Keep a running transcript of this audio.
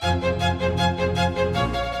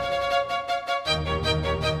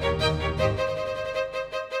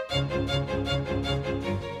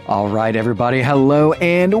All right, everybody, hello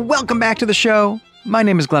and welcome back to the show. My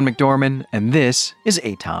name is Glenn McDorman, and this is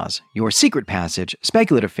ATOS, your secret passage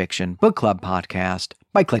speculative fiction book club podcast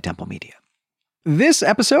by Clay Temple Media. This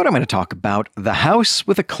episode, I'm going to talk about The House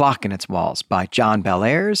with a Clock in Its Walls by John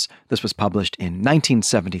Bellairs. This was published in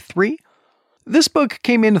 1973. This book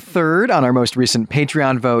came in third on our most recent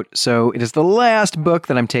Patreon vote, so it is the last book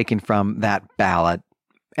that I'm taking from that ballot.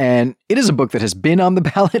 And it is a book that has been on the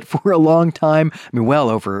ballot for a long time, well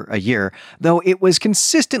over a year, though it was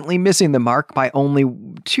consistently missing the mark by only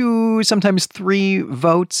 2, sometimes 3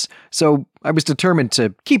 votes. So I was determined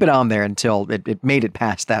to keep it on there until it made it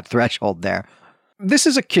past that threshold there. This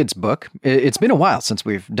is a kid's book. It's been a while since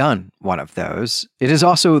we've done one of those. It is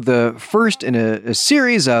also the first in a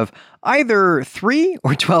series of either 3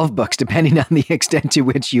 or 12 books, depending on the extent to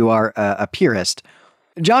which you are a purist.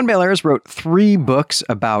 John Bellairs wrote 3 books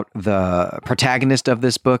about the protagonist of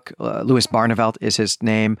this book. Louis Barnevelt is his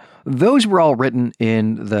name. Those were all written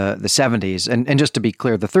in the 70s. And just to be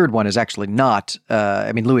clear, the third one is actually not,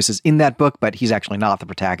 Louis is in that book, but he's actually not the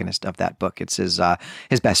protagonist of that book. It's his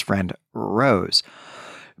best friend, Rose.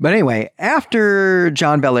 But anyway, after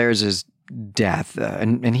John Bellairs' death,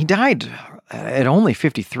 and he died at only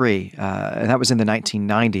 53, and that was in the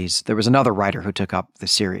 1990s, there was another writer who took up the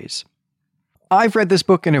series. I've read this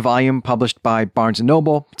book in a volume published by Barnes &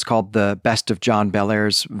 Noble. It's called The Best of John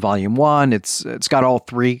Bellairs, Volume 1. It's got all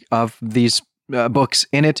 3 of these books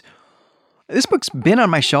in it. This book's been on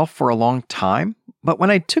my shelf for a long time, but when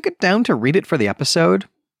I took it down to read it for the episode,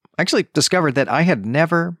 I actually discovered that I had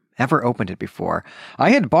never, ever opened it before.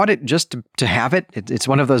 I had bought it just to have it. It's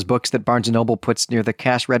one of those books that Barnes & Noble puts near the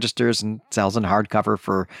cash registers and sells in hardcover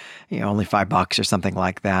for only $5 or something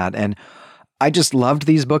like that. And I just loved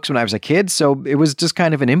these books when I was a kid, so it was just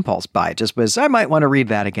kind of an impulse buy. It just was, I might want to read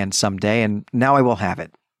that again someday, and now I will have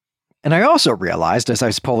it. And I also realized, as I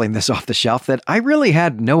was pulling this off the shelf, that I really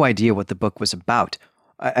had no idea what the book was about.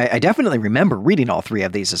 I definitely remember reading all 3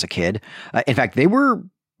 of these as a kid. In fact, they were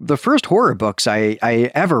the first horror books I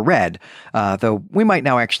ever read, though we might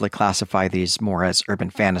now actually classify these more as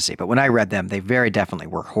urban fantasy. But when I read them, they very definitely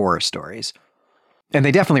were horror stories. And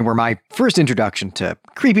they definitely were my first introduction to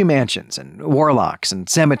creepy mansions and warlocks and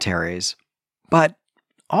cemeteries. But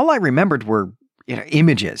all I remembered were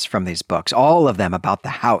images from these books, all of them about the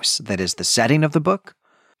house that is the setting of the book.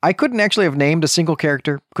 I couldn't actually have named a single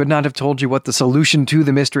character, could not have told you what the solution to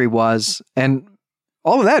the mystery was, and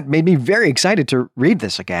all of that made me very excited to read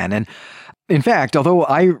this again. And in fact, although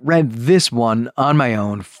I read this one on my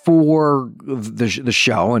own for the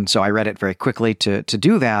show, and so I read it very quickly to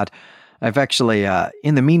do that, I've actually,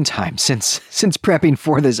 in the meantime, since prepping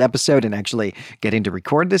for this episode and actually getting to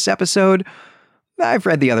record this episode, I've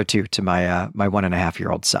read the other 2 to my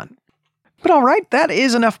 1.5-year-old son. But all right, that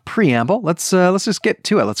is enough preamble. Let's just get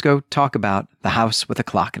to it. Let's go talk about The House with a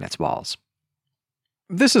Clock in Its Walls.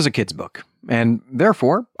 This is a kid's book, and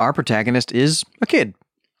therefore our protagonist is a kid.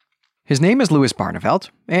 His name is Louis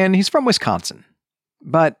Barnevelt, and he's from Wisconsin.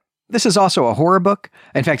 But this is also a horror book.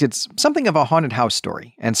 In fact, it's something of a haunted house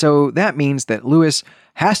story. And so that means that Louis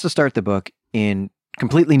has to start the book in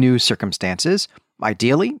completely new circumstances,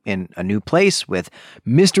 ideally in a new place with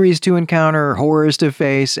mysteries to encounter, horrors to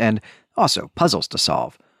face, and also puzzles to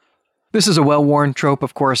solve. This is a well-worn trope,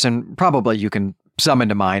 of course, and probably you can summon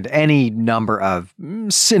to mind any number of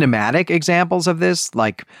cinematic examples of this,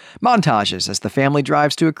 like montages as the family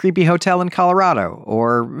drives to a creepy hotel in Colorado,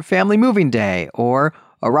 or family moving day, or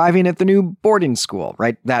arriving at the new boarding school,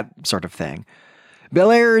 right? That sort of thing.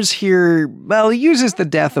 Bellairs here, he uses the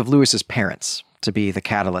death of Louis's parents to be the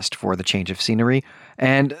catalyst for the change of scenery,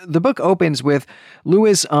 and the book opens with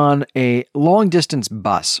Louis on a long-distance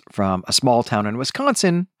bus from a small town in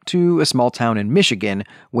Wisconsin to a small town in Michigan,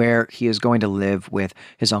 where he is going to live with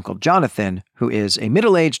his Uncle Jonathan, who is a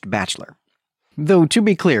middle-aged bachelor. Though, to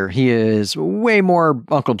be clear, he is way more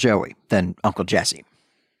Uncle Joey than Uncle Jesse.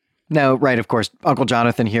 Now, right, of course, Uncle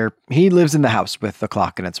Jonathan here, he lives in the house with the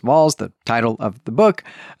clock in its walls, the title of the book.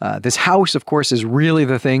 This house, of course, is really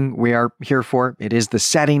the thing we are here for. It is the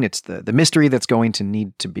setting. It's the mystery that's going to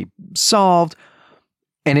need to be solved.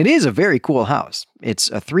 And it is a very cool house. It's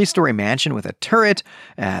a 3-story mansion with a turret.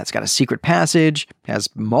 It's got a secret passage, has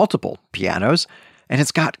multiple pianos, and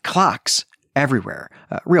it's got clocks everywhere.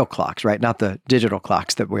 Real clocks, right? Not the digital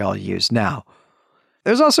clocks that we all use now.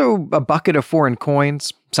 There's also a bucket of foreign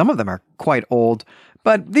coins. Some of them are quite old,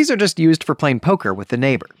 but these are just used for playing poker with the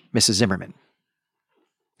neighbor, Mrs. Zimmerman.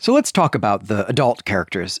 So let's talk about the adult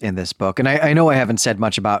characters in this book. And I know I haven't said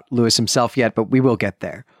much about Louis himself yet, but we will get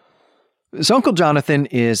there. So Uncle Jonathan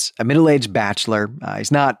is a middle-aged bachelor.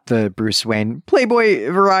 He's not the Bruce Wayne playboy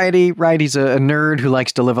variety, right? He's a nerd who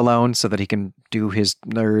likes to live alone so that he can do his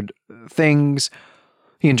nerd things.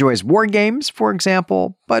 He enjoys war games, for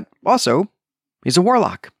example, but also he's a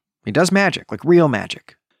warlock. He does magic, like real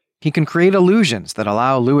magic. He can create illusions that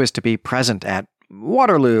allow Lewis to be present at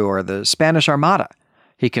Waterloo or the Spanish Armada.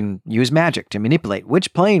 He can use magic to manipulate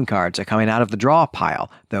which playing cards are coming out of the draw pile,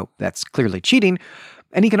 though that's clearly cheating.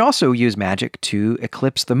 And he can also use magic to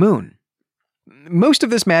eclipse the moon. Most of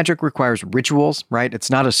this magic requires rituals, right? It's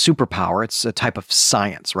not a superpower, it's a type of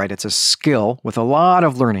science, right? It's a skill with a lot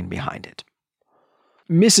of learning behind it.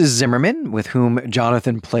 Mrs. Zimmerman, with whom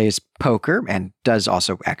Jonathan plays poker and does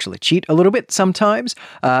also actually cheat a little bit sometimes,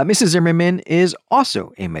 Mrs. Zimmerman is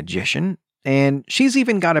also a magician, and she's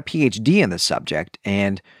even got a PhD in the subject,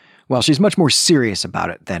 and, well, she's much more serious about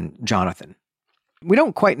it than Jonathan. We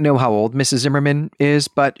don't quite know how old Mrs. Zimmerman is,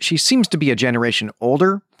 but she seems to be a generation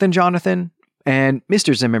older than Jonathan, and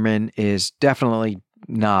Mr. Zimmerman is definitely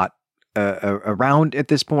not around at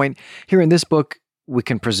this point. Here in this book, we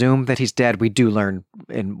can presume that he's dead. We do learn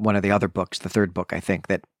in one of the other books, the third book, I think,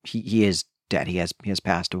 that he is dead. He has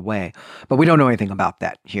passed away, but we don't know anything about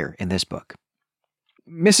that here in this book.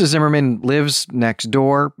 Mrs. Zimmerman lives next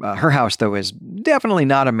door. Her house, though, is definitely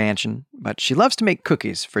not a mansion, but she loves to make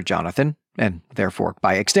cookies for Jonathan, and therefore,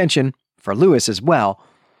 by extension, for Lewis as well.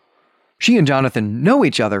 She and Jonathan know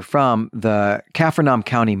each other from the Cafarnaum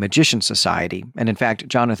County Magician Society, and in fact,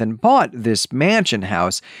 Jonathan bought this mansion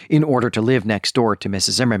house in order to live next door to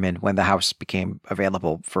Mrs. Zimmerman when the house became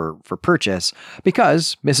available for purchase,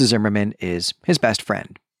 because Mrs. Zimmerman is his best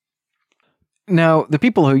friend. Now, the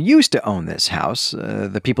people who used to own this house,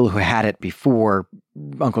 the people who had it before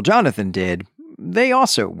Uncle Jonathan did, they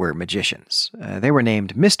also were magicians. They were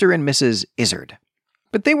named Mr. and Mrs. Izzard.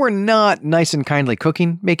 But they were not nice and kindly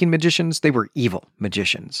making magicians. They were evil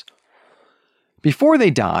magicians. Before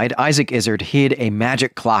they died, Isaac Izzard hid a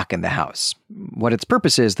magic clock in the house. What its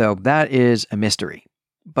purpose is, though, that is a mystery.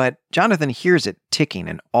 But Jonathan hears it ticking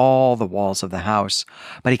in all the walls of the house,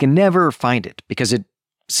 but he can never find it because it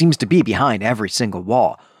seems to be behind every single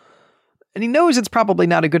wall. And he knows it's probably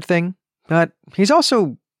not a good thing, but he's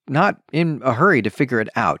also not in a hurry to figure it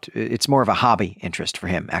out. It's more of a hobby interest for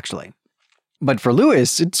him, actually. But for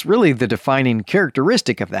Lewis, it's really the defining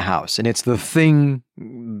characteristic of the house, and it's the thing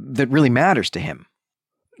that really matters to him.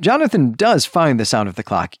 Jonathan does find the sound of the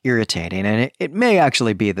clock irritating, and it may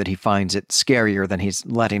actually be that he finds it scarier than he's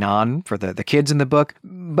letting on for the kids in the book,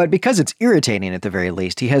 but because it's irritating at the very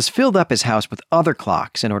least, he has filled up his house with other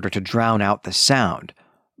clocks in order to drown out the sound.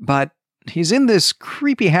 But he's in this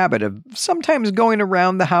creepy habit of sometimes going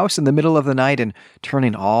around the house in the middle of the night and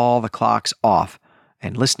turning all the clocks off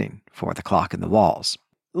and listening for the clock in the walls.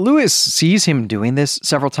 Lewis sees him doing this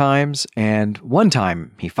several times, and one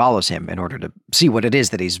time he follows him in order to see what it is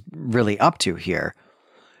that he's really up to here.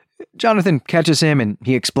 Jonathan catches him, and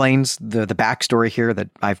he explains the backstory here that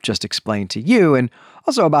I've just explained to you, and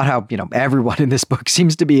also about how, everyone in this book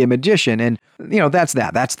seems to be a magician, and, that's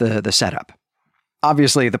the setup.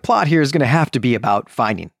 Obviously, the plot here is going to have to be about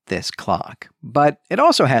finding this clock, but it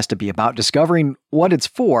also has to be about discovering what it's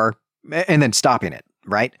for and then stopping it,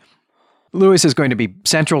 right? Lewis is going to be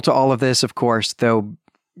central to all of this, of course, though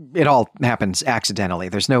it all happens accidentally.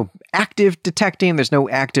 There's no active detecting, there's no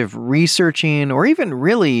active researching, or even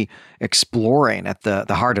really exploring at the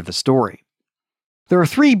heart of the story. There are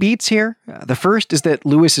 3 beats here. The first is that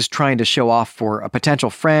Lewis is trying to show off for a potential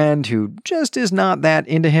friend who just is not that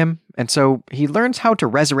into him, and so he learns how to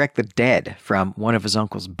resurrect the dead from one of his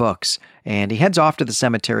uncle's books, and he heads off to the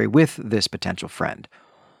cemetery with this potential friend.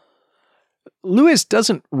 Lewis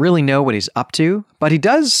doesn't really know what he's up to, but he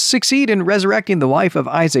does succeed in resurrecting the wife of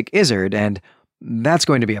Isaac Izzard, and that's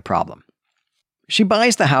going to be a problem. She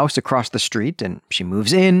buys the house across the street, and she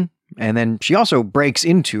moves in, and then she also breaks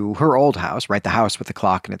into her old house, right, the house with the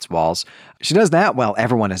clock in its walls. She does that while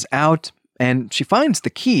everyone is out, and she finds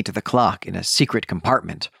the key to the clock in a secret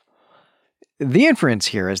compartment. The inference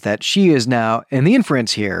here is that she is now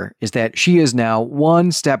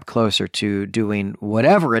one step closer to doing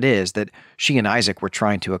whatever it is that she and Isaac were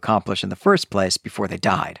trying to accomplish in the first place before they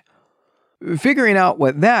died. Figuring out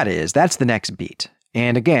what that is, that's the next beat.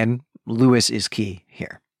 And again, Lewis is key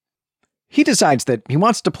here. He decides that he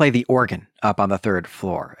wants to play the organ up on the 3rd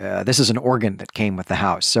floor. This is an organ that came with the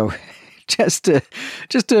house. So just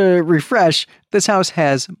to refresh, this house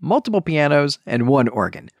has multiple pianos and 1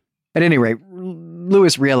 organ. At any rate,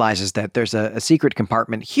 Lewis realizes that there's a secret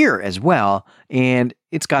compartment here as well, and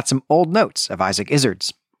it's got some old notes of Isaac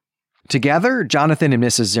Izzard's. Together, Jonathan and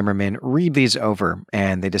Mrs. Zimmerman read these over,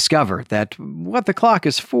 and they discover that what the clock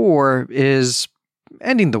is for is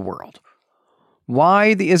ending the world.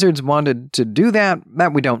 Why the Izzards wanted to do that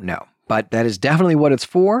we don't know, but that is definitely what it's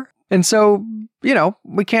for. And so,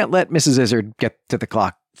 we can't let Mrs. Izzard get to the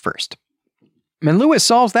clock first. And Lewis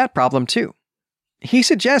solves that problem too. He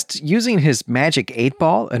suggests using his magic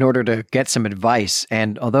 8-ball in order to get some advice,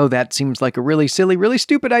 and although that seems like a really silly, really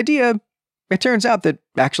stupid idea, it turns out that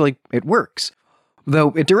actually it works. Though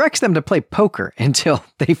it directs them to play poker until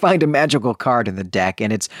they find a magical card in the deck,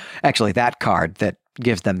 and it's actually that card that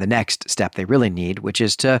gives them the next step they really need, which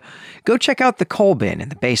is to go check out the coal bin in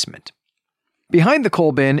the basement. Behind the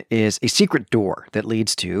coal bin is a secret door that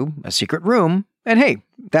leads to a secret room, and hey,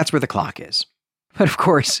 that's where the clock is. But of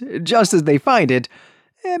course, just as they find it,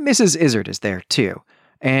 Mrs. Izzard is there too.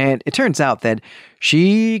 And it turns out that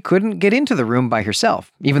she couldn't get into the room by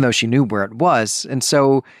herself, even though she knew where it was, and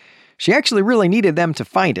so she actually really needed them to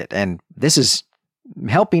find it, and this is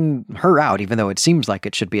helping her out, even though it seems like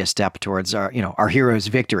it should be a step towards our hero's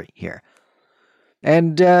victory here.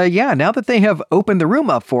 And now that they have opened the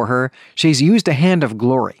room up for her, she's used a hand of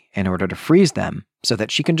glory in order to freeze them so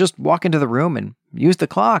that she can just walk into the room and use the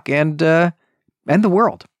clock and end the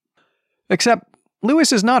world. Except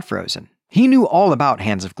Lewis is not frozen. He knew all about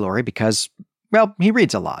Hands of Glory because, he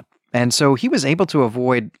reads a lot. And so he was able to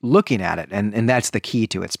avoid looking at it, and that's the key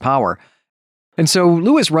to its power. And so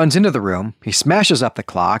Lewis runs into the room, he smashes up the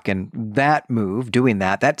clock, and that move, doing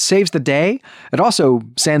that saves the day. It also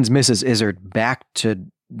sends Mrs. Izzard back to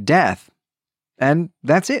death. And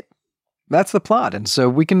that's it. That's the plot. And so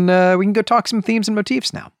we can go talk some themes and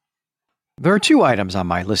motifs now. There are 2 items on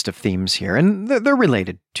my list of themes here, and they're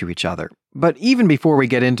related to each other. But even before we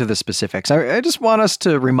get into the specifics, I just want us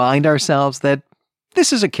to remind ourselves that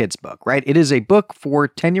this is a kid's book, right? It is a book for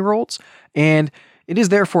 10-year-olds, and it is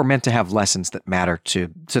therefore meant to have lessons that matter to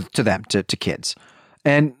them, to kids.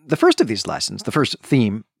 And the first of these lessons, the first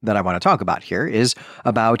theme that I want to talk about here, is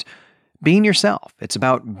about being yourself. It's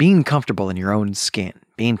about being comfortable in your own skin,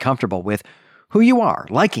 being comfortable with who you are,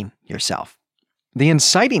 liking yourself. The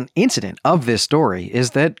inciting incident of this story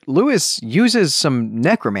is that Lewis uses some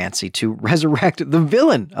necromancy to resurrect the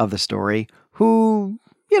villain of the story, who,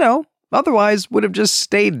 otherwise would have just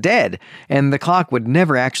stayed dead, and the clock would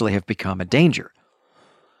never actually have become a danger.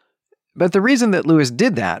 But the reason that Lewis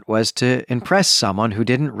did that was to impress someone who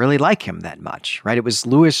didn't really like him that much, right? It was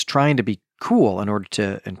Lewis trying to be cool in order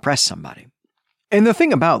to impress somebody. And the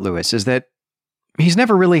thing about Lewis is that he's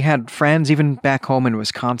never really had friends, even back home in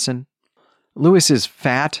Wisconsin. Lewis is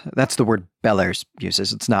fat. That's the word Bellairs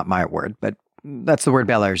uses. It's not my word, but that's the word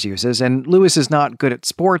Bellairs uses. And Lewis is not good at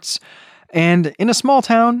sports. And in a small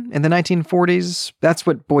town in the 1940s, that's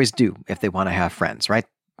what boys do if they want to have friends, right?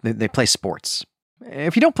 They play sports.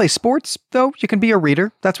 If you don't play sports, though, you can be a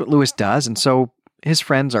reader. That's what Lewis does. And so his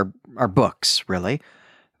friends are books, really.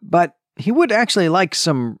 But he would actually like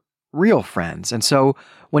some real friends. And so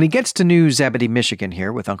when he gets to New Zebedee, Michigan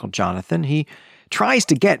here with Uncle Jonathan, he tries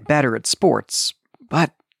to get better at sports,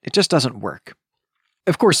 but it just doesn't work.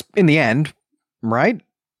 Of course, in the end, right?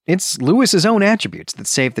 It's Lewis's own attributes that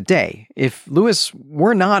save the day. If Lewis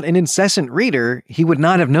were not an incessant reader, he would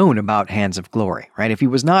not have known about Hands of Glory, right? If he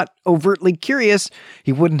was not overtly curious,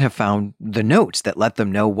 he wouldn't have found the notes that let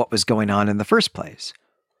them know what was going on in the first place.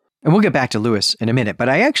 And we'll get back to Lewis in a minute, but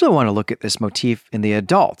I actually want to look at this motif in the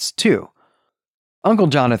adults, too. Uncle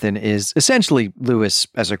Jonathan is essentially Lewis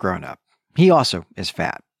as a grown-up. He also is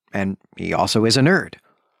fat, and he also is a nerd.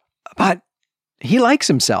 But he likes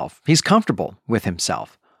himself. He's comfortable with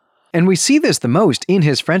himself. And we see this the most in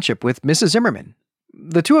his friendship with Mrs. Zimmerman.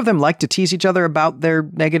 The two of them like to tease each other about their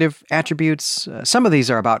negative attributes. Some of these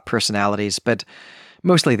are about personalities, but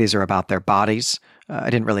mostly these are about their bodies. I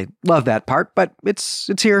didn't really love that part, but it's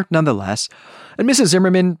here nonetheless. And Mrs.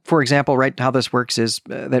 Zimmerman, for example, right, how this works is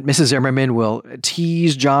that Mrs. Zimmerman will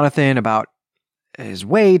tease Jonathan about his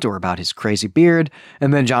weight or about his crazy beard,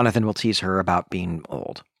 and then Jonathan will tease her about being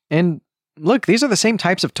old. And look, these are the same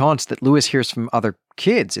types of taunts that Lewis hears from other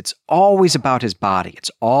kids. It's always about his body.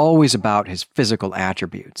 It's always about his physical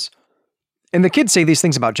attributes. And the kids say these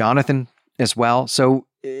things about Jonathan as well, so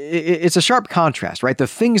it's a sharp contrast, right? The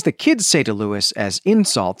things the kids say to Lewis as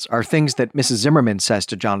insults are things that Mrs. Zimmerman says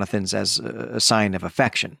to Jonathan's as a sign of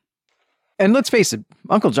affection. And let's face it,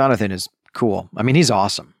 Uncle Jonathan is cool. I mean, he's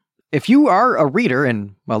awesome. If you are a reader,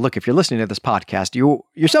 and, well, look, if you're listening to this podcast,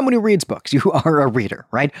 you're someone who reads books. You are a reader,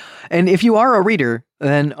 right? And if you are a reader,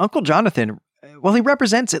 then Uncle Jonathan well, he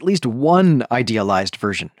represents at least one idealized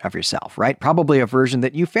version of yourself, right? Probably a version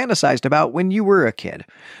that you fantasized about when you were a kid.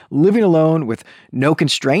 Living alone with no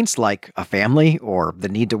constraints like a family or the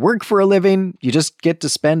need to work for a living. You just get to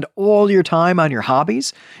spend all your time on your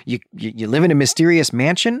hobbies. You live in a mysterious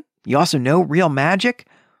mansion. You also know real magic.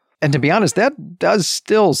 And to be honest, that does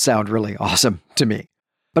still sound really awesome to me.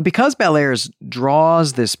 But because Bellairs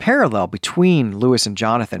draws this parallel between Lewis and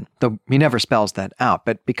Jonathan, though he never spells that out,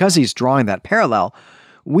 but because he's drawing that parallel,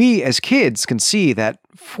 we as kids can see that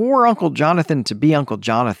for Uncle Jonathan to be Uncle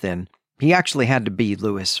Jonathan, he actually had to be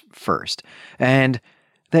Lewis first. And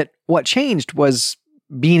that what changed was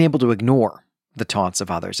being able to ignore the taunts of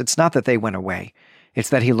others. It's not that they went away. It's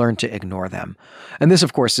that he learned to ignore them. And this,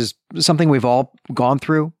 of course, is something we've all gone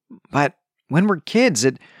through. But when we're kids,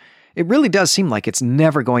 it really does seem like it's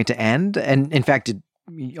never going to end. And in fact, it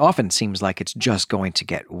often seems like it's just going to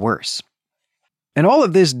get worse. And all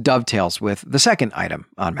of this dovetails with the second item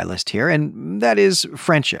on my list here, and that is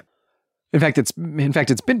friendship. In fact, it's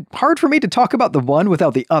been hard for me to talk about the one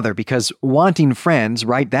without the other because wanting friends,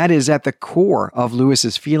 right, that is at the core of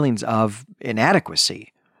Lewis's feelings of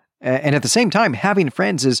inadequacy. And at the same time, having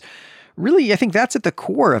friends is really, I think that's at the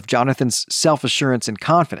core of Jonathan's self-assurance and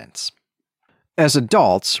confidence. As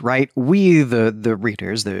adults, right, we, the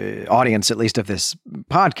readers, the audience at least of this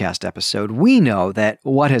podcast episode, we know that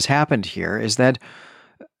what has happened here is that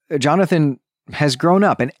Jonathan has grown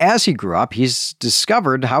up. And as he grew up, he's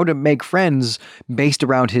discovered how to make friends based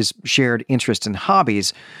around his shared interests and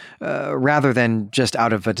hobbies, rather than just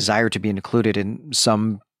out of a desire to be included in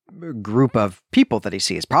some group of people that he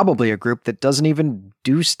sees. Probably a group that doesn't even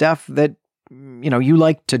do stuff that, you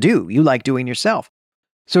like to do. You like doing yourself.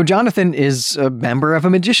 So Jonathan is a member of a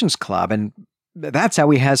magician's club, and that's how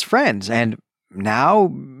he has friends. And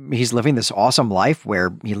now he's living this awesome life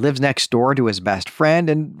where he lives next door to his best friend,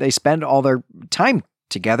 and they spend all their time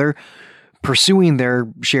together pursuing their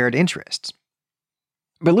shared interests.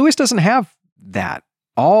 But Lewis doesn't have that.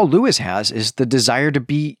 All Lewis has is the desire to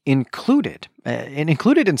be included, and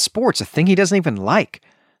included in sports, a thing he doesn't even like.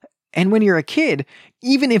 And when you're a kid,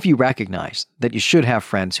 even if you recognize that you should have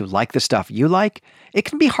friends who like the stuff you like, it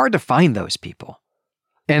can be hard to find those people.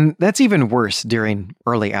 And that's even worse during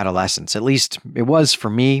early adolescence. At least it was for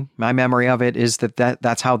me. My memory of it is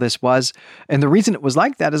that's how this was. And the reason it was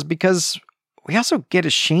like that is because we also get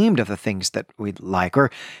ashamed of the things that we like, or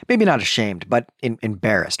maybe not ashamed, but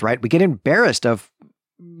embarrassed, right? We get embarrassed of,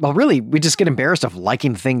 well, really, we just get embarrassed of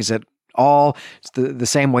liking things at all. It's the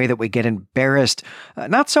same way that we get embarrassed,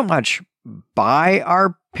 not so much by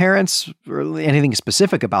our parents or anything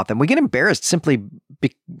specific about them. We get embarrassed simply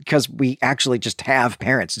because we actually just have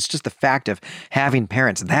parents. It's just the fact of having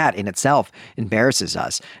parents. That in itself embarrasses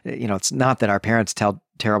us. It's not that our parents tell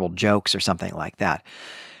terrible jokes or something like that.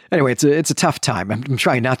 Anyway, it's a tough time. I'm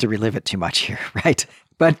trying not to relive it too much here, right?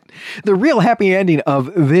 But the real happy ending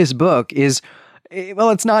of this book is,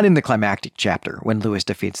 well, it's not in the climactic chapter when Lewis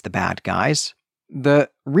defeats the bad guys. The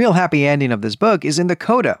real happy ending of this book is in the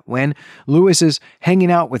coda when Lewis is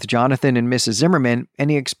hanging out with Jonathan and Mrs. Zimmerman,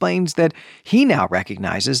 and he explains that he now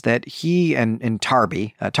recognizes that he and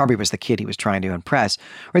Tarby, Tarby was the kid he was trying to impress,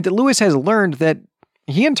 right? That Lewis has learned that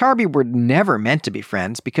he and Tarby were never meant to be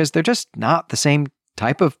friends because they're just not the same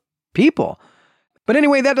type of people. But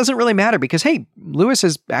anyway, that doesn't really matter because, hey, Lewis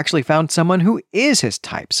has actually found someone who is his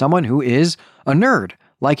type, someone who is a nerd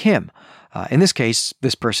like him. In this case,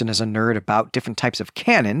 this person is a nerd about different types of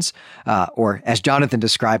cannons, or as Jonathan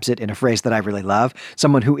describes it in a phrase that I really love,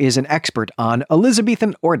 someone who is an expert on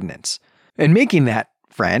Elizabethan ordnance. And making that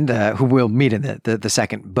friend, who we'll meet in the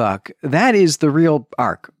second book, that is the real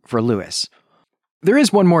arc for Lewis. There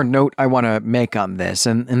is one more note I want to make on this,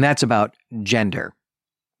 and that's about gender.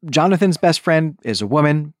 Jonathan's best friend is a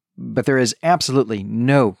woman, but there is absolutely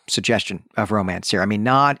no suggestion of romance here. I mean,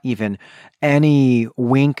 not even any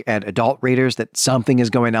wink at adult readers that something is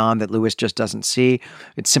going on that Lewis just doesn't see.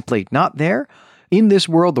 It's simply not there. In this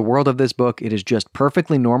world, the world of this book, it is just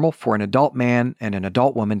perfectly normal for an adult man and an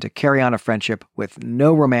adult woman to carry on a friendship with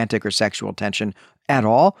no romantic or sexual tension at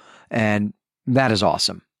all, and that is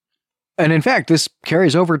awesome. And in fact, this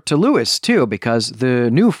carries over to Lewis, too, because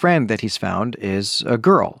the new friend that he's found is a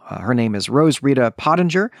girl. Her name is Rose Rita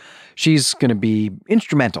Pottinger. She's going to be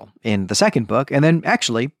instrumental in the second book, and then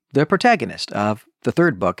actually the protagonist of the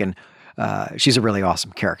third book, and she's a really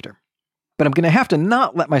awesome character. But I'm going to have to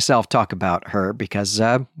not let myself talk about her because,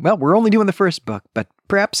 well, we're only doing the first book, but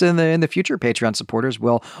perhaps in the future, Patreon supporters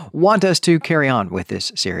will want us to carry on with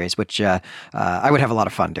this series, which I would have a lot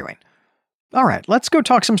of fun doing. All right, let's go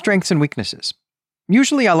talk some strengths and weaknesses.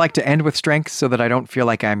 Usually I like to end with strengths so that I don't feel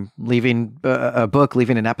like I'm leaving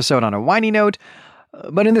an episode on a whiny note.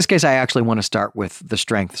 But in this case, I actually want to start with the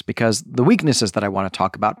strengths because the weaknesses that I want to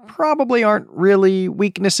talk about probably aren't really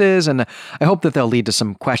weaknesses, and I hope that they'll lead to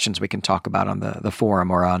some questions we can talk about on the forum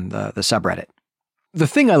or on the subreddit. The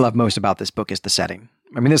thing I love most about this book is the setting.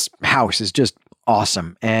 I mean, this house is just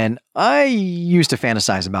awesome, and I used to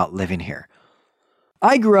fantasize about living here.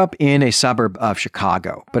 I grew up in a suburb of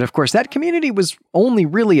Chicago, but of course that community was only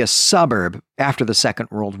really a suburb after the Second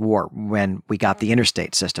World War when we got the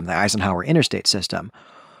interstate system, the Eisenhower interstate system.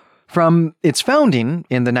 From its founding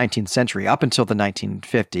in the 19th century up until the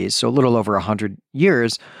 1950s, so a little over 100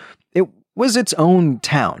 years, it was its own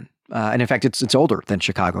town. And in fact, it's older than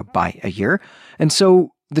Chicago by a year. And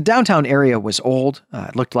so the downtown area was old.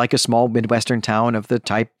 It looked like a small Midwestern town of the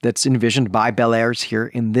type that's envisioned by Bellairs here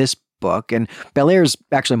in this book, and Bellairs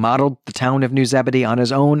actually modeled the town of New Zebedee on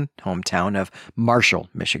his own hometown of Marshall,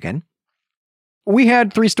 Michigan. We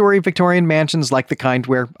had 3-story Victorian mansions like the kind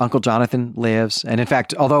where Uncle Jonathan lives, and in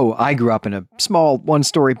fact, although I grew up in a small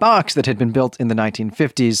 1-story box that had been built in the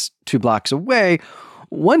 1950s 2 blocks away,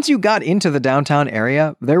 once you got into the downtown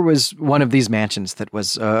area, there was one of these mansions that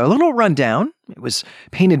was a little run down. It was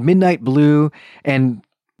painted midnight blue, and,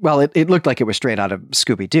 well, it looked like it was straight out of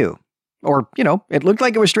Scooby-Doo. Or, it looked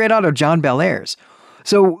like it was straight out of John Bellairs.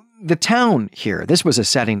 So the town here, this was a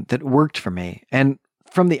setting that worked for me. And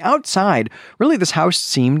from the outside, really this house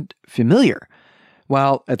seemed familiar.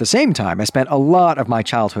 While at the same time, I spent a lot of my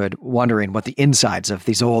childhood wondering what the insides of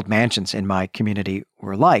these old mansions in my community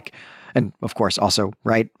were like. And of course, also,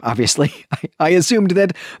 right, obviously, I assumed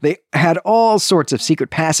that they had all sorts of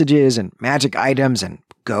secret passages and magic items and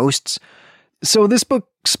ghosts. So this book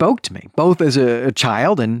spoke to me, both as a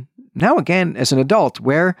child and now again as an adult,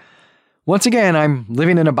 where, once again, I'm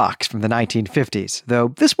living in a box from the 1950s,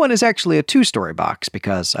 though this one is actually a 2-story box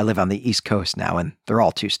because I live on the East Coast now and they're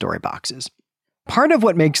all 2-story boxes. Part of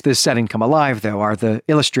what makes this setting come alive, though, are the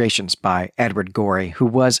illustrations by Edward Gorey, who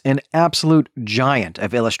was an absolute giant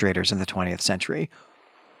of illustrators in the 20th century.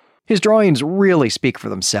 His drawings really speak for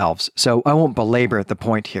themselves, so I won't belabor the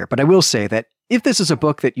point here, but I will say that if this is a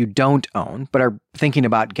book that you don't own, but are thinking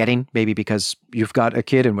about getting, maybe because you've got a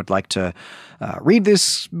kid and would like to read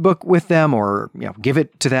this book with them or give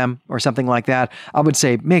it to them or something like that, I would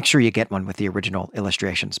say make sure you get one with the original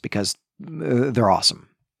illustrations because they're awesome.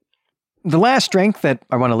 The last strength that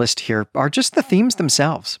I want to list here are just the themes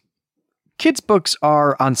themselves. Kids' books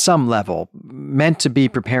are, on some level, meant to be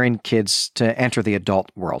preparing kids to enter the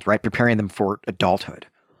adult world, right? Preparing them for adulthood.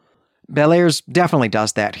 Bellairs definitely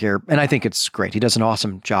does that here, and I think it's great. He does an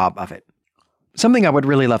awesome job of it. Something I would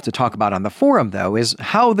really love to talk about on the forum, though, is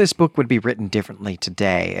how this book would be written differently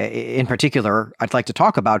today. In particular, I'd like to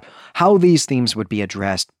talk about how these themes would be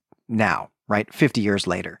addressed now, right, 50 years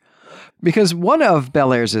later. Because one of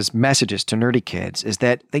Bellairs' messages to nerdy kids is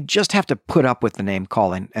that they just have to put up with the name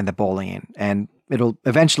calling and the bullying, and it'll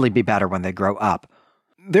eventually be better when they grow up.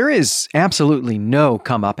 There is absolutely no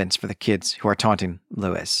comeuppance for the kids who are taunting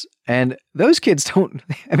Lewis. And those kids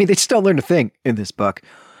they just don't learn a thing in this book.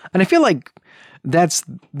 And I feel like that's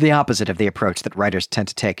the opposite of the approach that writers tend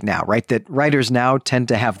to take now, right? That writers now tend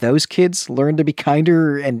to have those kids learn to be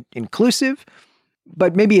kinder and inclusive.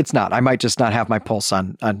 But maybe it's not. I might just not have my pulse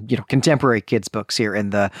on contemporary kids' books here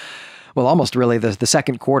in almost really the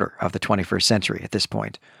second quarter of the 21st century at this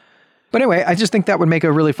point. But anyway, I just think that would make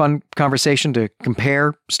a really fun conversation to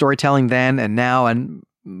compare storytelling then and now. And,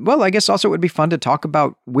 well, I guess also it would be fun to talk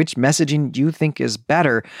about which messaging you think is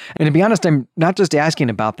better. And to be honest, I'm not just asking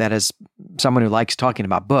about that as someone who likes talking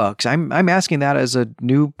about books. I'm asking that as a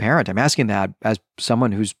new parent. I'm asking that as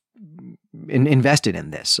someone who's invested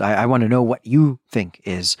in this. I want to know what you think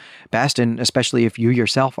is best, and especially if you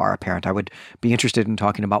yourself are a parent, I would be interested in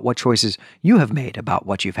talking about what choices you have made about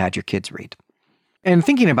what you've had your kids read. And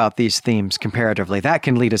thinking about these themes comparatively, that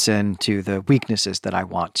can lead us into the weaknesses that I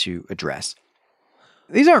want to address.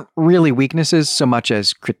 These aren't really weaknesses so much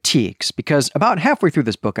as critiques, because about halfway through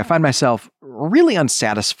this book, I find myself really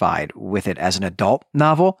unsatisfied with it as an adult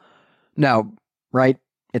novel. Now, right,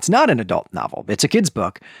 it's not an adult novel. It's a kid's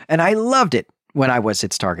book, and I loved it when I was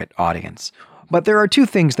its target audience. But there are 2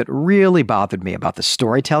 things that really bothered me about the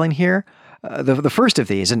storytelling here. The first of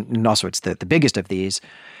these, and also it's the biggest of these,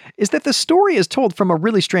 is that the story is told from a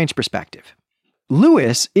really strange perspective.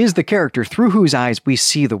 Lewis is the character through whose eyes we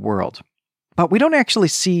see the world, but we don't actually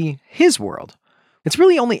see his world. It's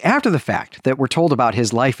really only after the fact that we're told about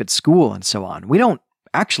his life at school and so on. We don't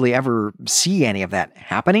actually ever see any of that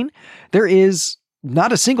happening. There is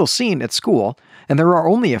not a single scene at school, and there are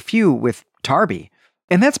only a few with Tarby.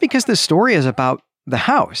 And that's because this story is about the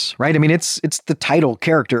house, right? I mean, it's the title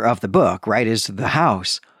character of the book, right, is the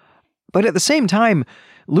house. But at the same time,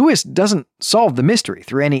 Lewis doesn't solve the mystery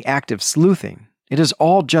through any active sleuthing. It is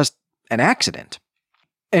all just an accident.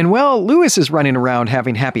 And while Lewis is running around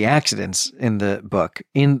having happy accidents in the book,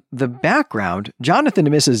 in the background, Jonathan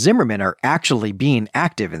and Mrs. Zimmerman are actually being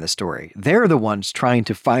active in the story. They're the ones trying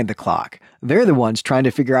to find the clock. They're the ones trying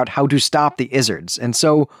to figure out how to stop the Izzards. And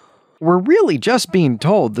so we're really just being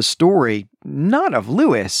told the story, not of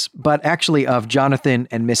Lewis, but actually of Jonathan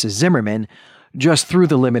and Mrs. Zimmerman, just through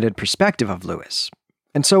the limited perspective of Lewis.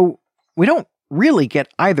 And so we don't really get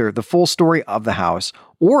either the full story of the house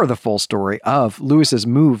or the full story of Lewis's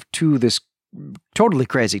move to this totally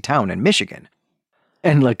crazy town in Michigan.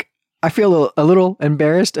 And look, I feel a little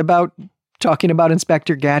embarrassed about talking about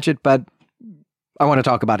Inspector Gadget, but I want to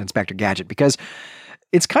talk about Inspector Gadget because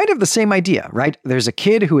it's kind of the same idea, right? There's a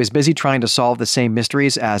kid who is busy trying to solve the same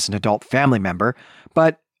mysteries as an adult family member,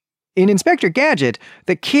 but in Inspector Gadget,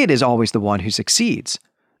 the kid is always the one who succeeds.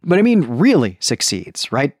 But I mean, really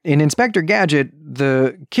succeeds, right? In Inspector Gadget,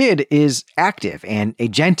 the kid is active and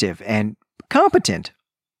agentive and competent,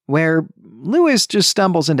 where Lewis just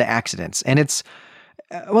stumbles into accidents. And it's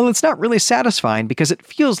not really satisfying because it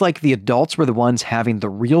feels like the adults were the ones having the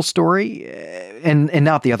real story and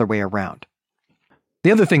not the other way around.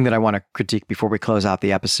 The other thing that I want to critique before we close out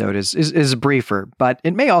the episode is briefer, but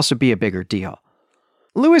it may also be a bigger deal.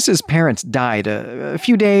 Lewis's parents died a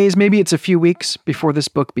few days, maybe it's a few weeks before this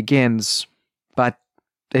book begins, but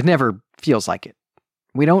it never feels like it.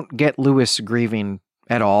 We don't get Lewis grieving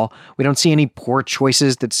at all. We don't see any poor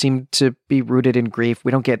choices that seem to be rooted in grief.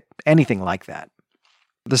 We don't get anything like that.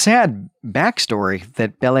 The sad backstory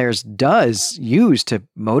that Bellairs does use to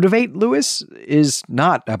motivate Lewis is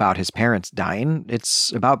not about his parents dying.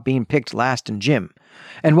 It's about being picked last in gym.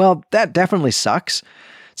 And while that definitely sucks,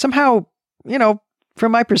 somehow,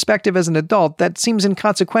 from my perspective as an adult, that seems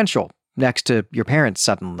inconsequential next to your parents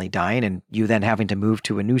suddenly dying and you then having to move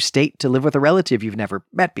to a new state to live with a relative you've never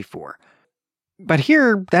met before. But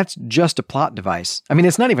here, that's just a plot device. I mean,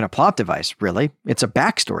 it's not even a plot device, really. It's a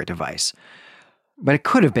backstory device. But it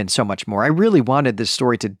could have been so much more. I really wanted this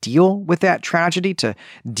story to deal with that tragedy, to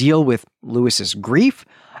deal with Lewis's grief.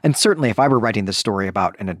 And certainly if I were writing the story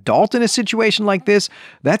about an adult in a situation like this,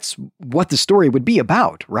 that's what the story would be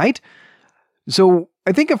about, right? So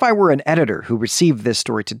I think if I were an editor who received this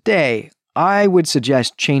story today, I would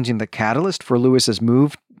suggest changing the catalyst for Lewis's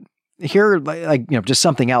move here, just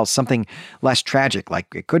something else, something less tragic.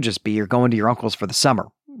 Like it could just be you're going to your uncle's for the summer.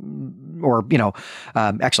 Or,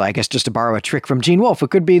 actually, I guess just to borrow a trick from Gene Wolfe,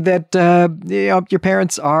 it could be that, your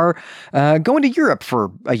parents are going to Europe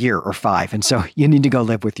for a year or 5. And so you need to go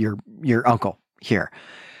live with your uncle here.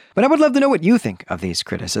 But I would love to know what you think of these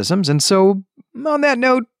criticisms. And so on that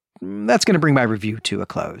note, that's going to bring my review to a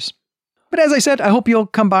close. But as I said, I hope you'll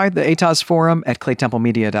come by the ATOS forum at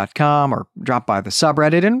claytemplemedia.com or drop by the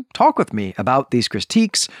subreddit and talk with me about these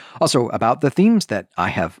critiques, also about the themes that I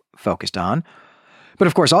have focused on. But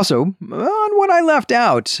of course also on what I left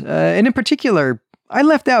out. And in particular, I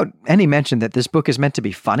left out any mention that this book is meant to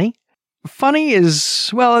be funny. Funny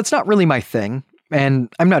is, well, it's not really my thing.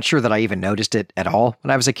 And I'm not sure that I even noticed it at all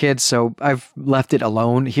when I was a kid, so I've left it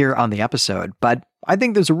alone here on the episode. But I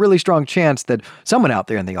think there's a really strong chance that someone out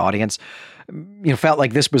there in the audience, felt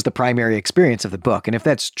like this was the primary experience of the book. And if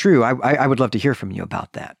that's true, I would love to hear from you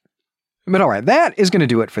about that. But all right, that is going to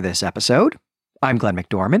do it for this episode. I'm Glenn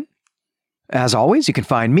McDorman. As always, you can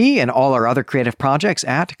find me and all our other creative projects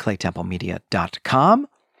at claytemplemedia.com.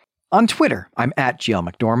 On Twitter, I'm at GL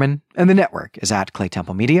McDorman, and the network is at Clay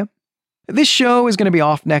Temple Media. This show is going to be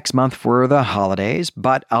off next month for the holidays,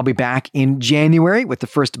 but I'll be back in January with the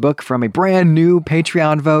first book from a brand new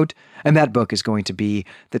Patreon vote, and that book is going to be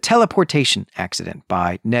The Teleportation Accident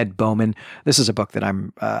by Ned Bowman. This is a book that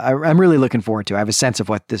I'm really looking forward to. I have a sense of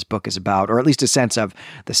what this book is about, or at least a sense of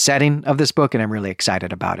the setting of this book, and I'm really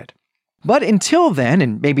excited about it. But until then,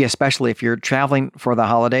 and maybe especially if you're traveling for the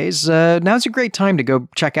holidays, now's a great time to go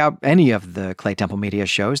check out any of the Clay Temple Media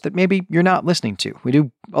shows that maybe you're not listening to. We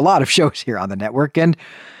do a lot of shows here on the network, and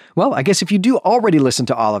well, I guess if you do already listen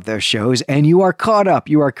to all of those shows and you are caught up,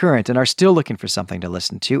 you are current, and are still looking for something to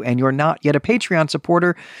listen to, and you're not yet a Patreon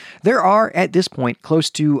supporter, there are, at this point, close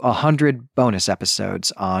to 100 bonus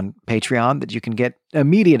episodes on Patreon that you can get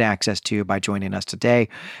immediate access to by joining us today.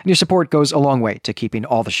 And your support goes a long way to keeping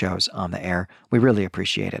all the shows on the air. We really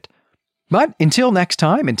appreciate it. But until next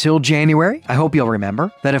time, until January, I hope you'll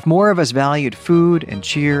remember that if more of us valued food and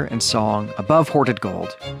cheer and song above hoarded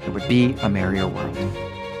gold, it would be a merrier world.